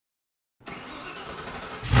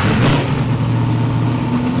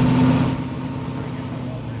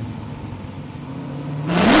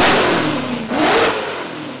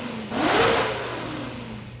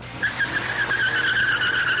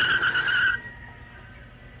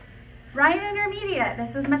Ryan Intermediate,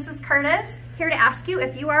 this is Mrs. Curtis, here to ask you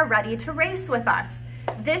if you are ready to race with us.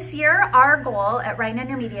 This year, our goal at Ryan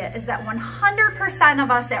Intermediate is that 100%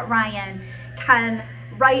 of us at Ryan can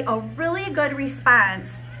write a really good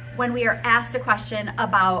response when we are asked a question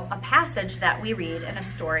about a passage that we read in a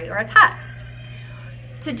story or a text.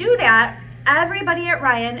 To do that, everybody at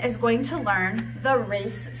Ryan is going to learn the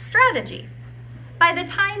race strategy. By the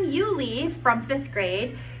time you leave from 5th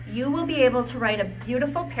grade, you will be able to write a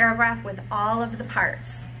beautiful paragraph with all of the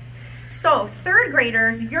parts. So 3rd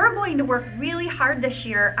graders, you're going to work really hard this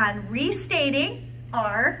year on restating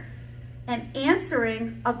and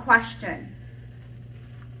answering a question.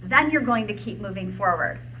 Then you're going to keep moving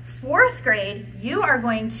forward. 4th grade, you are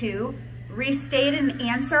going to restate and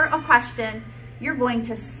answer a question. You're going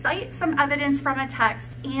to cite some evidence from a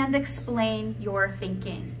text and explain your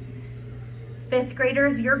thinking. 5th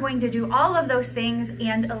graders, you're going to do all of those things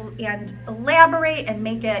and elaborate and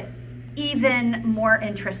make it even more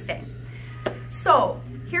interesting. So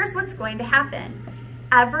here's what's going to happen.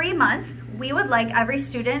 Every month, we would like every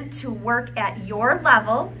student to work at your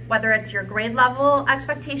level, whether it's your grade level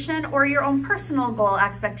expectation or your own personal goal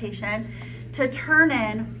expectation, to turn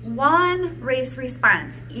in 1 race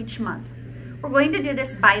response each month. We're going to do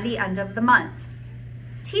this by the end of the month.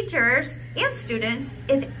 Teachers and students,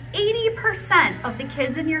 if 80% of the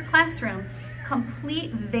kids in your classroom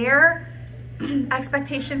complete their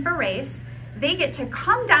expectation for race, they get to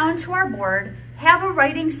come down to our board, have a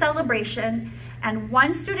writing celebration, and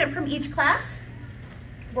 1 student from each class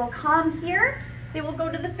will come here. They will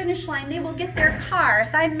go to the finish line. They will get their car.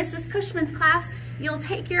 If I'm Mrs. Cushman's class, you'll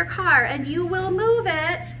take your car and you will move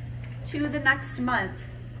it to the next month.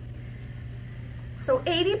 So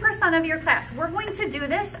 80% of your class, we're going to do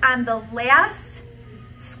this on the last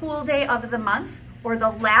school day of the month or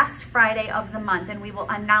the last Friday of the month, and we will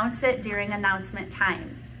announce it during announcement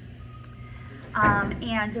time.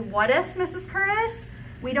 And what if, Mrs. Curtis,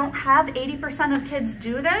 we don't have 80% of kids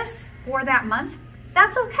do this for that month?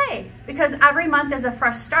 That's okay, because every month is a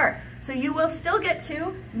fresh start. So you will still get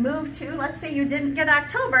to move to, let's say you didn't get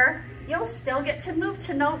October, you'll still get to move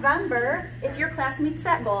to November if your class meets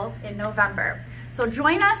that goal in November. So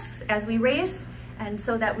join us as we race, and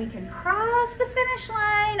so that we can cross the finish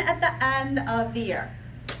line at the end of the year.